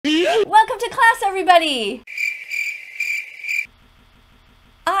to class, everybody!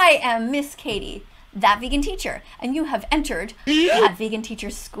 I am Miss Katie, that vegan teacher, and you have entered that vegan teacher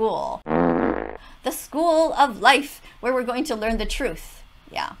school. The school of life, where we're going to learn the truth.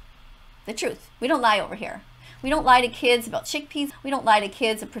 Yeah, the truth. We don't lie over here. We don't lie to kids about chickpeas. We don't lie to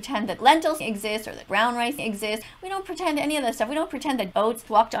kids and pretend that lentils exist or that brown rice exists. We don't pretend any of that stuff. We don't pretend that oats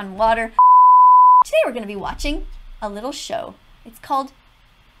walked on water. Today we're going to be watching a little show. It's called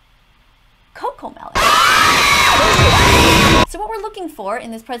Cocomelon. So what we're looking for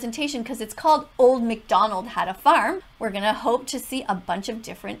in this presentation, because it's called Old MacDonald Had a Farm, we're going to hope to see a bunch of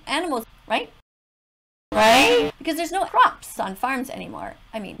different animals, right? Right? Because there's no crops on farms anymore.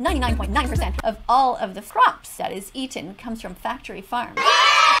 I mean, 99.9% of all of the crops that is eaten comes from factory farms,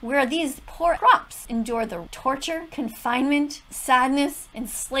 where these poor crops endure the torture, confinement, sadness,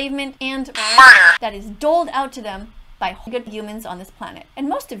 enslavement, and murder that is doled out to them by good humans on this planet. And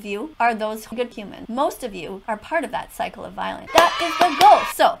most of you are those good humans. Most of you are part of that cycle of violence. That is the goal.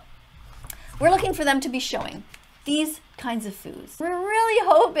 So, we're looking for them to be showing these kinds of foods. We're really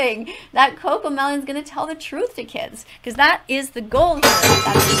hoping that Cocomelon is going to tell the truth to kids, because that is the goal here.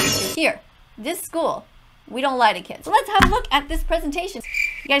 That's here. This school, we don't lie to kids. So let's have a look at this presentation.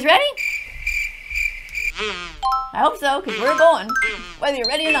 You guys ready? I hope so, because we're going, whether you're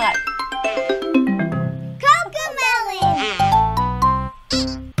ready or not. Cocomelon!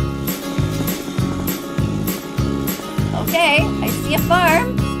 Okay, I see a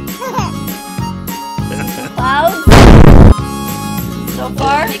farm. Clouds. So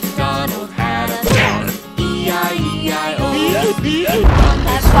far. MacDonald had a farm. E-I-E-I-O. On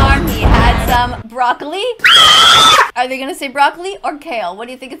that farm he had some broccoli. Are they gonna say broccoli or kale? What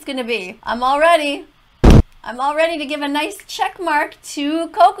do you think it's gonna be? I'm all ready. I'm all ready to give a nice check mark to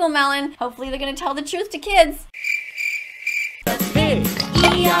Cocomelon. Hopefully they're gonna tell the truth to kids.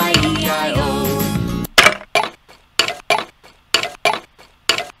 E-I-E-I-O.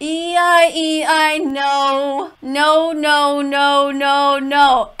 E-I-E-I, no. No, no, no, no,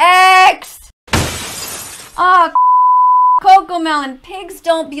 no. X! Ah, Cocomelon, pigs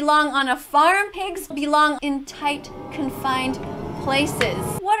don't belong on a farm. Pigs belong in tight, confined places.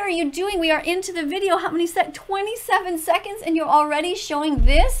 What are you doing? We are into the video. How many 27 seconds and you're already showing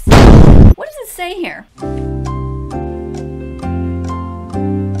this? What does it say here?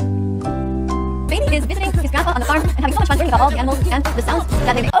 Baby is visiting his grandpa on the farm and having so much fun learning about all the animals and the sounds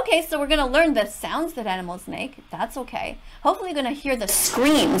that they make. Okay, so we're gonna learn the sounds that animals make. That's okay. Hopefully you're gonna hear the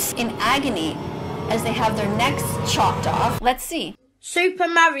screams in agony as they have their necks chopped off. Let's see. Super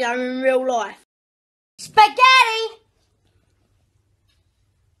Mario in real life. Spaghetti!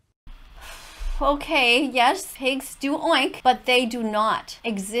 Okay, yes, pigs do oink, but they do not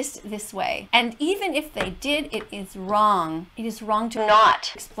exist this way. And even if they did, it is wrong. It is wrong to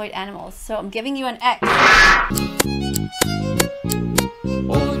not exploit animals. So I'm giving you an X.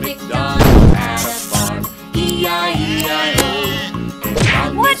 Old MacDonald had a farm. E-I-E-I-O.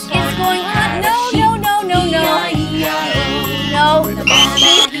 What is going on? No, no, no, no, no. No,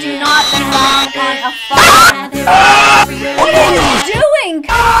 sheep do not belong on a farm. What are you doing?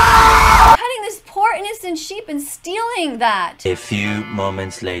 Cutting this poor innocent sheep and stealing that. A few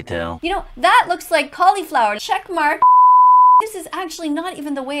moments later. You know, that looks like cauliflower. Check mark. This is actually not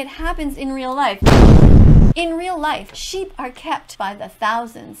even the way it happens in real life. In real life, sheep are kept by the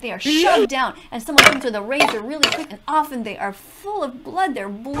thousands. They are shoved down, and someone comes with a razor really quick, and often they are full of blood. They're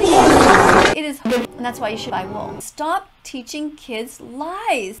bleeding. It is, and that's why you should buy wool. Stop teaching kids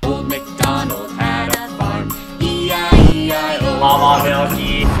lies. Old MacDonald had a farm. E-I-E-I-O. Mama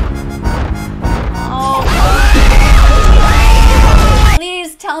Milky. Oh.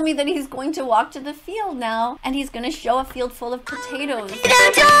 Please tell me that he's going to walk to the field now, and he's going to show a field full of potatoes.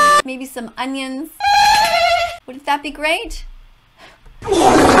 Maybe some onions. Wouldn't that be great?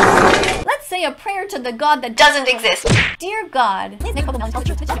 Let's say a prayer to the God that doesn't exist. Dear God, please make Cocomelon tell the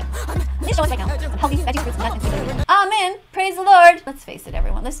truth. Please show us right now. Healthy veggie fruits and nuts and amen. Praise the Lord. Let's face it,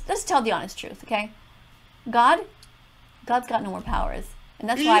 everyone. Let's tell the honest truth, okay? God's got no more powers, and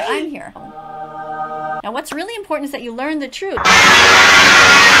that's why I'm here. Now, what's really important is that you learn the truth.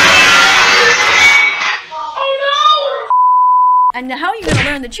 And how you're going to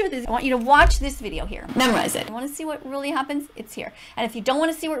learn the truth is I want you to watch this video here. Memorize it. You want to see what really happens? It's here. And if you don't want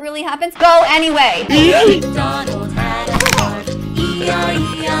to see what really happens, go anyway. MacDonald had a farm.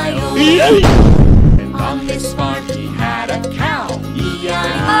 E-I-E-I-O. And on this farm he had a cow.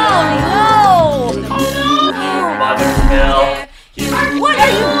 Oh no! Mother's milk. What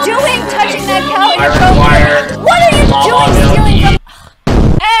are you doing touching that cow in your throat? What are you doing stealing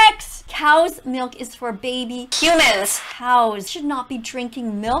from... X! Cow Cow's milk is for baby humans. Cows should not be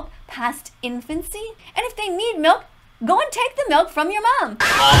drinking milk past infancy. And if they need milk, go and take the milk from your mom.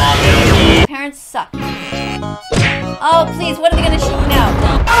 Parents suck. Oh, please, what are they going to shoot now?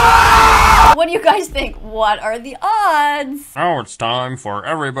 What do you guys think? What are the odds? Now it's time for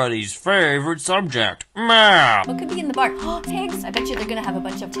everybody's favorite subject, math. What could be in the barn? Oh, pigs. I bet you they're going to have a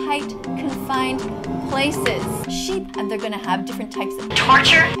bunch of tight, confined places. Sheep, and they're going to have different types of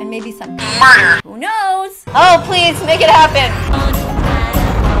torture and maybe some murder. Who knows? Oh, please, make it happen.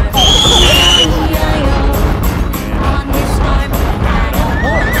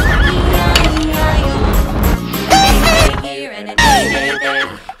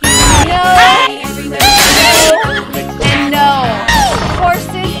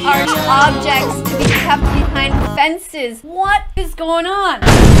 Objects to be kept behind fences. What is going on?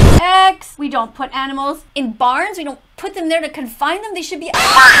 X. We don't put animals in barns. We don't put them there to confine them. They should be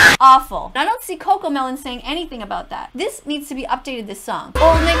awful. I don't see Coco Melon saying anything about that. This needs to be updated, this song.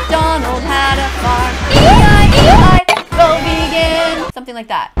 Old MacDonald had a farm. E-I-E-I, go begin. Something like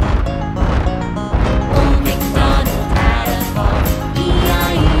that. Old MacDonald had a farm.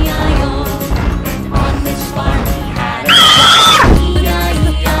 E-I-E-I-O. And on this farm he had a duck.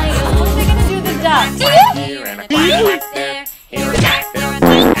 E-I-E-I-O. What are they gonna do with the duck? Here and a back there. Here and back there and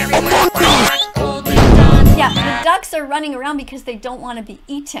back everywhere. Old MacDonald. Yeah, the ducks are running around because they don't want to be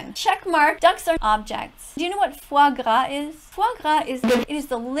eaten. Check mark. Ducks are objects. Do you know what foie gras is? Foie gras is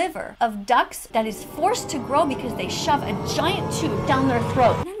the liver of ducks that is forced to grow because they shove a giant tube down their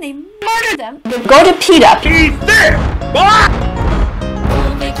throat. And then they murder them. They go to PETA.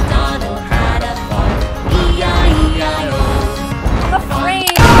 Old MacDonald had a farm. E-I-E-I-O. I'm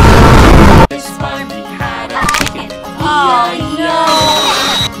afraid. This farm he had a chicken. Oh no.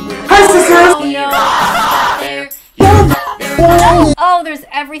 Oh, there's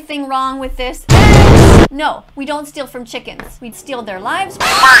everything wrong with this. No, we don't steal from chickens. We'd steal their lives.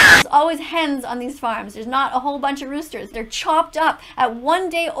 There's always hens on these farms. There's not a whole bunch of roosters. They're chopped up at 1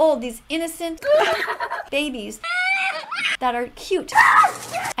 day old, these innocent babies that are cute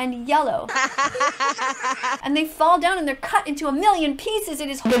and yellow. And they fall down and they're cut into a million pieces. It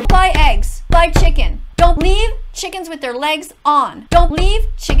is buy eggs, buy chicken. Don't leave chickens with their legs on. Don't leave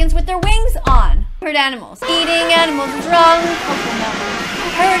chickens with their wings on. Hurt animals. Eating animals is wrong. Coco Melon.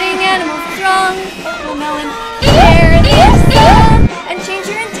 Hurting animals is wrong. Coco Melon. Share this song and change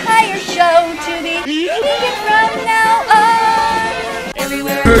your entire show to be vegan from now on.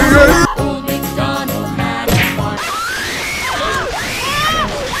 Everywhere Old MacDonald had a farm.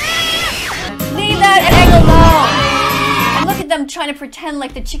 Leave that egg alone. And look at them trying to pretend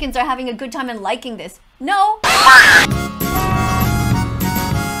like the chickens are having a good time and liking this. No.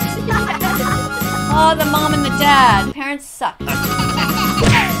 Oh, the mom and the dad. Parents suck.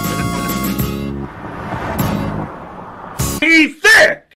 He's sick!